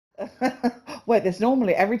Wait, there's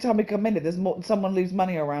normally, every time we come in, there's more, someone leaves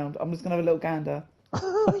money around. I'm just going to have a little gander.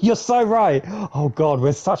 You're so right. Oh God,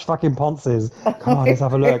 we're such fucking ponces. Come on, let's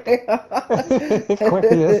have a look.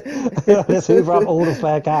 Quickly, let's hoover up all the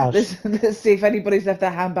spare cash. Let's see if anybody's left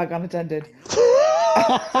their handbag unattended.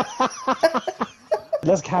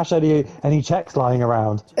 Let's cash any checks lying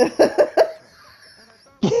around.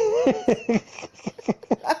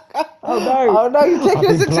 Oh no! Oh no, you're taking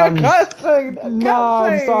us into a cutscene! No,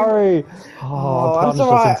 I'm sorry. Oh, I'm plunged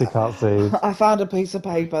sorry. us into cutscene. I found a piece of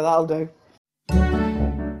paper, that'll do.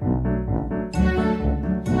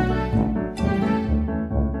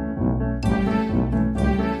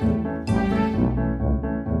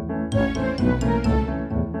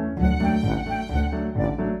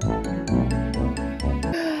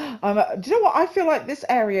 Do you know what? I feel like this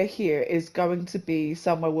area here is going to be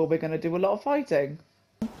somewhere where we're going to do a lot of fighting.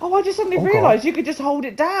 Oh, I just suddenly realised you could just hold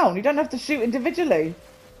it down. You don't have to shoot individually.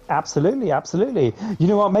 Absolutely, absolutely. You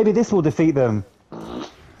know what? Maybe this will defeat them.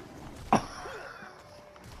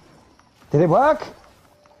 Did it work?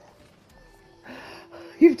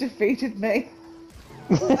 You've defeated me.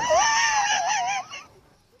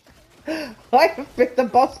 I have been the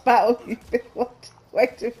boss battle you've been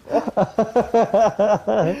waiting for.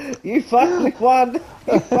 You finally won.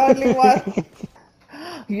 You finally won.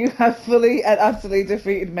 You have fully and utterly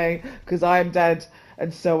defeated me because I am dead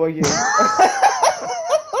and so are you.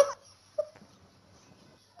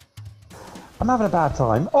 I'm having a bad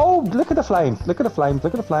time. Oh, look at the flames. Look at the flames.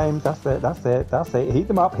 Look at the flames. That's it. That's it. That's it. Heat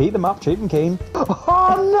them up. Heat them up. Cheap and keen.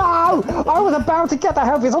 Oh, no! I was about to get the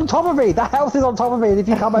health. It's on top of me. The health is on top of me. And if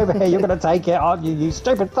you come over here, you're going to take it, aren't you? You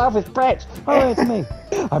stupid selfish bitch. Oh, it's me.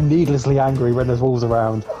 I'm needlessly angry when there's wolves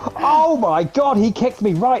around. Oh, my God. He kicked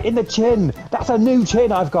me right in the chin. That's a new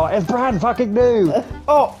chin I've got. It's brand fucking new.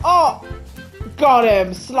 Oh. Got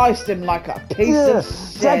him. Sliced him like a piece of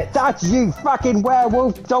shit. That's you, fucking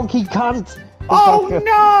werewolf donkey cunt. Oh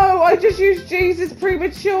no! I just used Jesus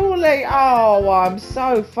prematurely. Oh, I'm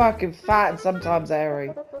so fucking fat and sometimes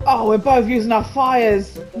airy. Oh, we're both using our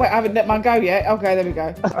fires. Wait, I haven't let mine go yet. Okay, there we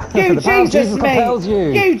go. You Jesus me!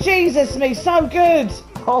 You Jesus me! So good.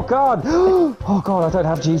 Oh God! Oh God! I don't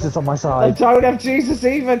have Jesus on my side. I don't have Jesus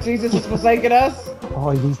either. Jesus has forsaken us.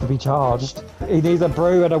 Oh, he needs to be charged. He needs a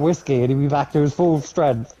brew and a whiskey, and he'll be back to his full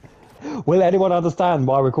strength. Will anyone understand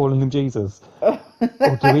why we're calling him Jesus? Or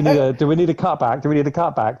do we need a cutback? Do we need a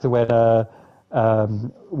cutback to when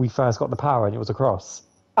we first got the power and it was a cross?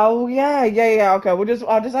 Oh yeah. Okay, I'll just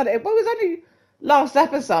add it. Well, it was only last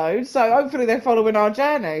episode, so hopefully they're following our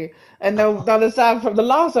journey and they'll understand from the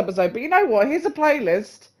last episode. But you know what? Here's a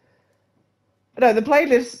playlist. No, the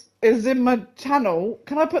playlist is in my channel.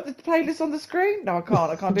 Can I put the playlist on the screen? No, I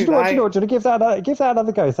can't. I can't do that. Do you know what? Do you want to give that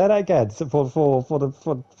another go? Say that again for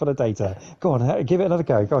the data. Go on, give it another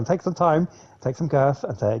go. Go on, take some time, take some girth,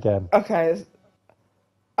 and say it again. Okay.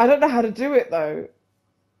 I don't know how to do it though.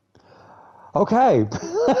 Okay.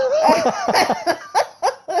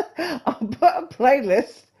 I'll put a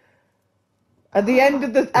playlist at the end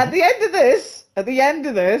of this.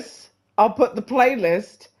 I'll put the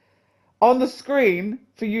playlist on the screen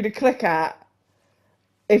for you to click at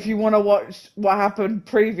if you want to watch what happened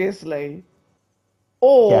previously.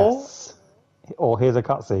 Or yes. Or here's a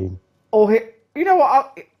cutscene. You know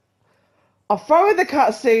what? I'll throw in the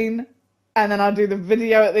cutscene and then I'll do the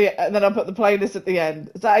video and then I'll put the playlist at the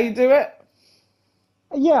end. Is that how you do it?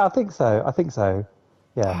 Yeah, I think so.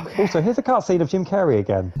 Yeah. Okay. Also, here's a cutscene of Jim Carrey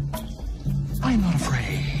again. I'm not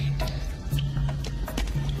afraid.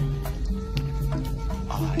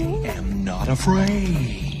 I am not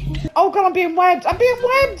afraid. Oh God, I'm being webbed.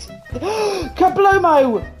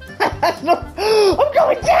 Kablomo! I'm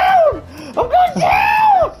going down!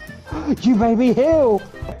 You made me heal.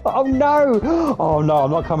 Oh no! Oh no,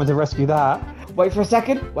 I'm not coming to rescue that. Wait for a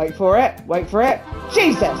second. Wait for it.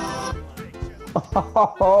 Jesus!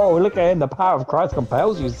 Oh, look at him. The power of Christ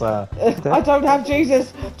compels you, sir. I don't have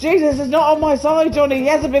Jesus. Jesus is not on my side, Johnny. He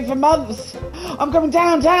hasn't been for months. I'm going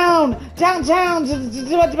down.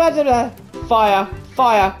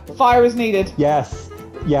 Fire is needed. Yes.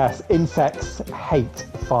 Insects hate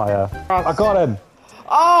fire. I got him.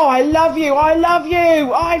 Oh, I love you.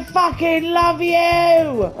 I fucking love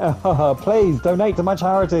you. Please donate to my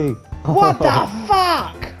charity. What the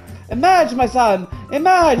fuck? Emerge, my son!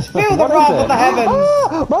 Emerge! Feel the wrath of the heavens!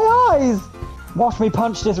 Ah, my eyes! Watch me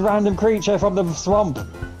punch this random creature from the swamp.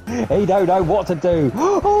 He don't know what to do.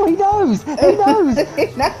 Oh, he knows!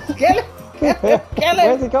 Kill him!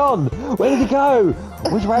 Where's he gone? Where did he go?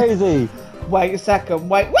 Which way is he? Wait a second.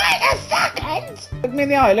 Wait a second! Look me in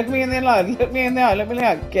the eye.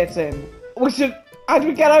 Get in. How do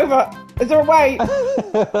we get over? Is there a way? Go,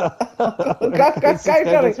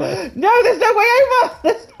 Johnny. No, there's no way over.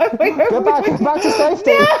 There's no way over. Go back to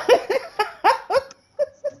safety. No.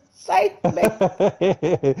 Save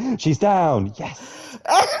me. She's down. Yes.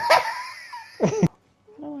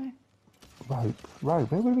 No. Rope.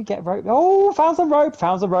 Where would we get rope? Oh, found some rope.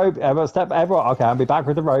 Everyone. Okay, I'll be back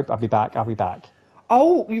with the rope. I'll be back.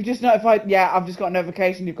 Oh, you've just notified. Yeah, I've just got a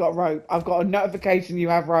notification. You've got rope. I've got a notification. You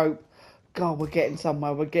have rope. God, we're getting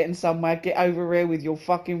somewhere. Get over here with your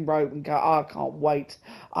fucking rope and go. Oh, I can't wait.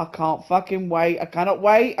 I can't fucking wait. I cannot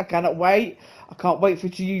wait. I can't wait for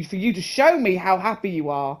you to show me how happy you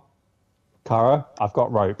are. Cara, I've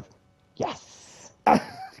got rope. Yes.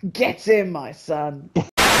 Get in, my son.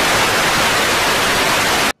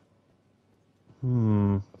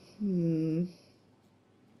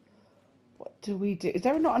 What do we do? Is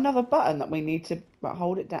there not another button that we need to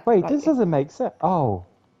hold it down? Wait, this doesn't make sense. Oh.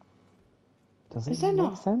 Does it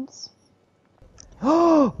make sense?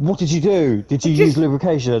 What did you do? Did you use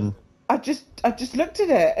lubrication? I just looked at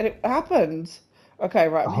it and it happened. Okay,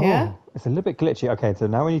 right, I'm here. It's a little bit glitchy. Okay, so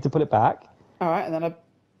now we need to put it back. All right, and then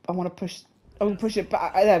I want to push. Oh, push it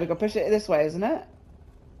back. There we go. Push it this way, isn't it?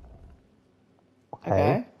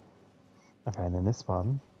 Okay. Okay, and then this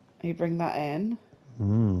one. You bring that in.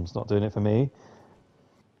 It's not doing it for me.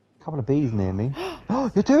 A couple of bees near me. Oh,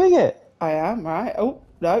 you're doing it! I am, right. Oh,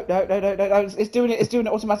 no. It's doing it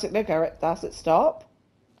automatically. Okay, that's it. Stop.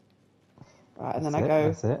 Right, and then I go.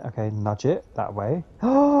 That's it. Okay, nudge it that way.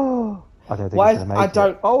 Oh, I don't think Why it's going to make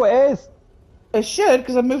it. Oh, it is! It should,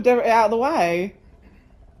 because I moved it out of the way.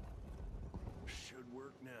 Should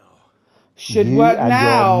work now. Should work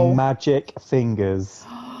now. Your magic fingers.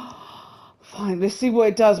 Fine, let's see what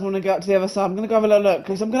it does when I go up to the other side. I'm going to go have a little look,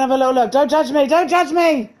 because I'm going to have a little look. Don't judge me! Don't judge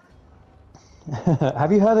me!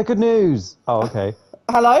 Have you heard the good news? Oh, okay.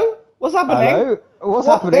 Hello? What's happening? Hello? What's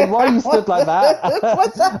happening? Why are you stood like that?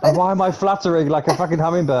 What's happening? And why am I fluttering like a fucking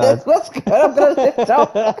hummingbird? What's good? I'm going to lift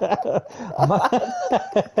up.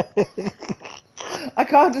 I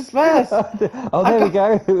can't disperse. Oh, there we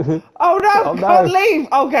go. Oh no, Oh, can't no. leave.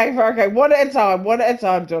 Okay, one at a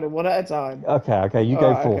time, Johnny, one at a time. Okay, you go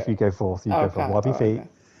Alright, forth, okay. you go forth. Wipe your feet. Okay.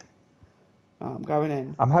 Oh, I'm going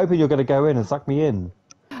in. I'm hoping you're going to go in and suck me in.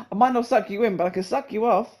 I might not suck you in, but I can suck you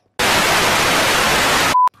off.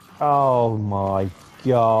 Oh my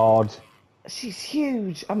god. She's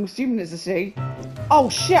huge. I'm assuming it's a she. Oh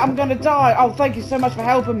shit, I'm gonna die. Oh, thank you so much for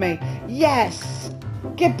helping me. Yes!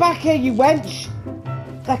 Get back here, you wench!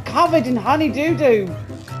 They're covered in honey doo-doo.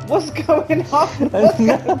 What's going on?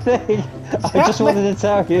 Nothing. I just wanted to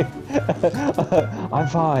tell you. I'm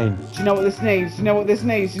fine. Do you know what this needs? Do you know what this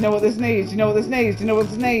needs? Do you know what this needs? Do you know what this needs? Do you know what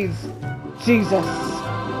this needs? Jesus.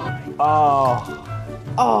 Oh.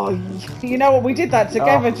 Oh, you know what? We did that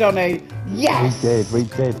together, Johnny. Yes! We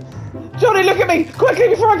did. Johnny, look at me! Quickly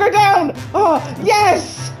before I go down! Oh,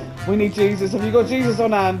 yes! We need Jesus. Have you got Jesus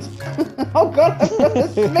on hand? Oh, God, I've got a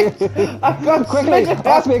smidge. I've got Quickly,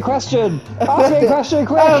 ask me a question. Ask me a question,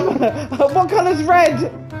 quick. What colour's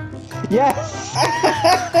red? Yes.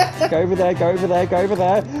 Go over there.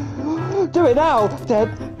 Do it now. Deb,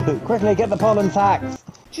 quickly get the pollen tax.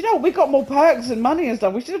 Do you know, we got more perks and money and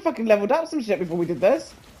stuff. We should have fucking leveled up some shit before we did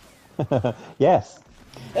this. Yes.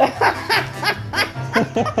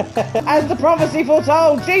 As the prophecy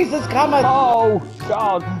foretold, Jesus cometh. Oh,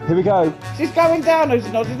 God. Here we go. She's going down. No, she's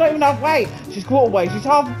not. She's not even halfway. She's quarter way. She's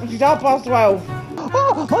half past 12.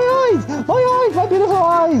 Oh, my beautiful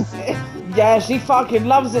eyes. Yeah, she fucking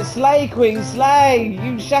loves it. Slay, queen, slay.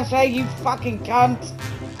 You sachet, you fucking cunt.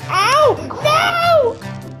 Ow! No!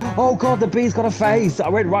 Oh, God, the bee's got a face. I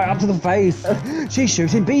went right up to the face. She's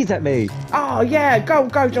shooting bees at me. Oh, yeah. Go,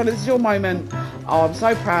 John. This is your moment. Oh, I'm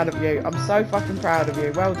so proud of you. I'm so fucking proud of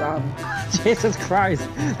you. Well done. Jesus Christ.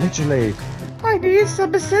 Literally. I need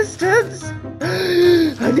some assistance.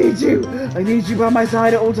 I need you. I need you by my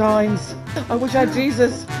side at all times. I wish I had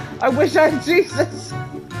Jesus.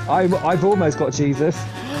 I've almost got Jesus.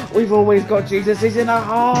 We've always got Jesus. He's in our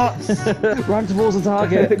hearts. Run towards the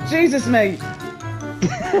target. Jesus me.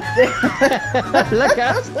 Look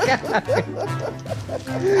out.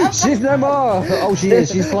 She's no more. Oh, she is.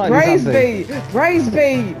 She's flying. Praise be.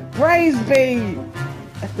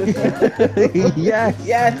 Yes.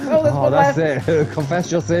 Yes. Oh, that's it.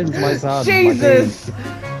 Confess your sins, my son. Jesus.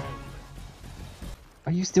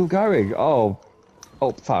 Are you still going? Oh,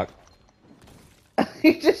 fuck.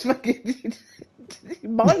 You just fucking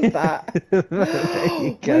mind that. There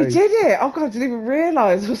you go. We did it. Oh God, I didn't even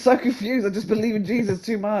realise. I was so confused. I just believe in Jesus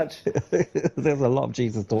too much. There's a lot of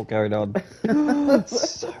Jesus talk going on.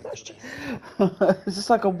 So much Jesus. It's just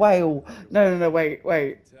like a whale. No, wait.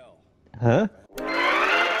 Huh?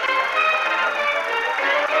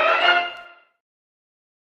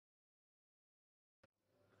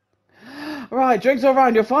 Right, drinks all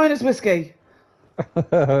round. Your finest whiskey.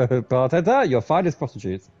 Bartender, your finest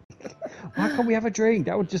prostitutes. Why can't we have a drink?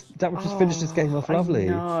 That would just finish this game off lovely.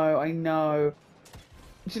 I know.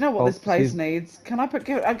 Do you know what Oh, this place excuse- needs? Can I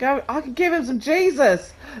I can give him some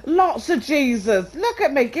Jesus. Lots of Jesus. Look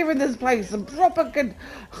at me giving this place some proper good.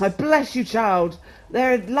 I bless you, child.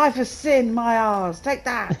 Their life is sin, my arse. Take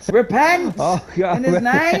that. Repent Oh, God, in his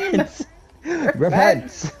name.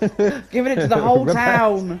 Repent. Giving it to the whole Repent.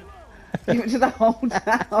 town. Give it to the whole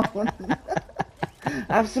town.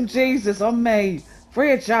 Have some Jesus on me.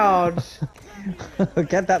 Free of charge.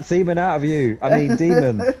 Get that semen out of you. I mean,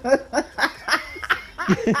 demon. Get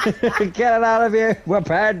it out of you.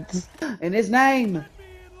 Repent. In his name.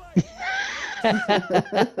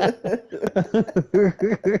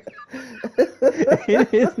 In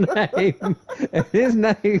his name. In his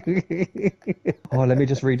name. Oh, let me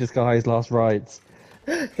just read this guy's last rites.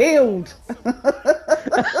 Healed.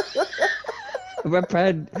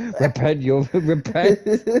 Repent. Repent your repent.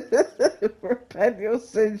 Repent your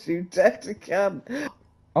sins, you dirty cunt.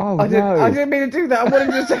 Oh I no. didn't mean to do that. I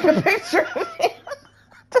wanted to take a picture of him.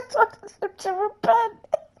 I told him to repent.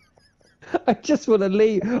 I just want to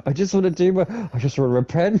leave. I just want to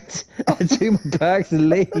repent and do my perks and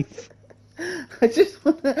leave. I just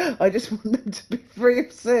want them to be free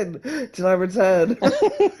of sin till I return.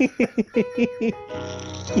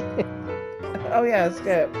 Oh yeah,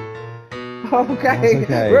 skip. Okay. That's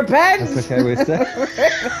okay. Repent. That's okay. We're set.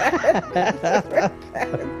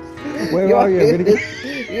 Repent. Where You are you? I'm gonna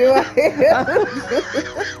You are here.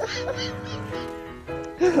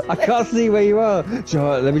 I can't see where you are.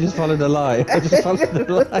 Sure, let me just follow the light. I just follow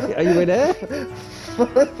the light. Are you in there?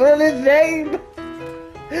 Full his name.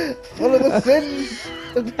 Full of the sins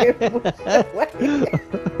of him away.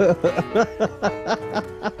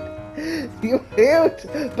 You healed.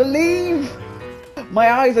 Believe. My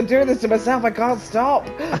eyes are doing this to myself. I can't stop.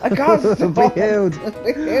 I can't stop. Be healed.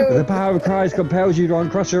 Be healed. The power of Christ compels you to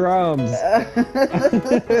uncross your arms.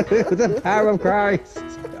 The power of Christ.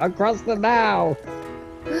 Uncross them now.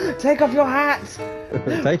 Take off your hat.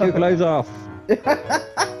 Take your clothes off.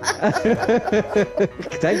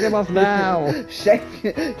 Take them off now.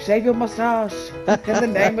 Shave your mustache. In the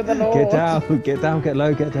name of the Lord. Get down, get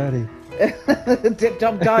low, get dirty. Dip,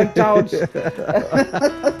 dump, dive, dodge.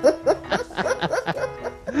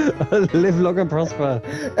 Live long and prosper.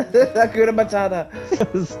 Hakuna Matata.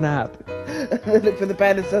 Snap. Look for the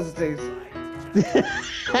bare necessities.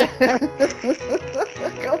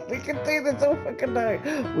 God, we can do this all fucking night.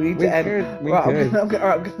 We need to end. We Right, could. I'm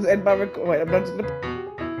gonna end my record. Wait, I'm not just gonna.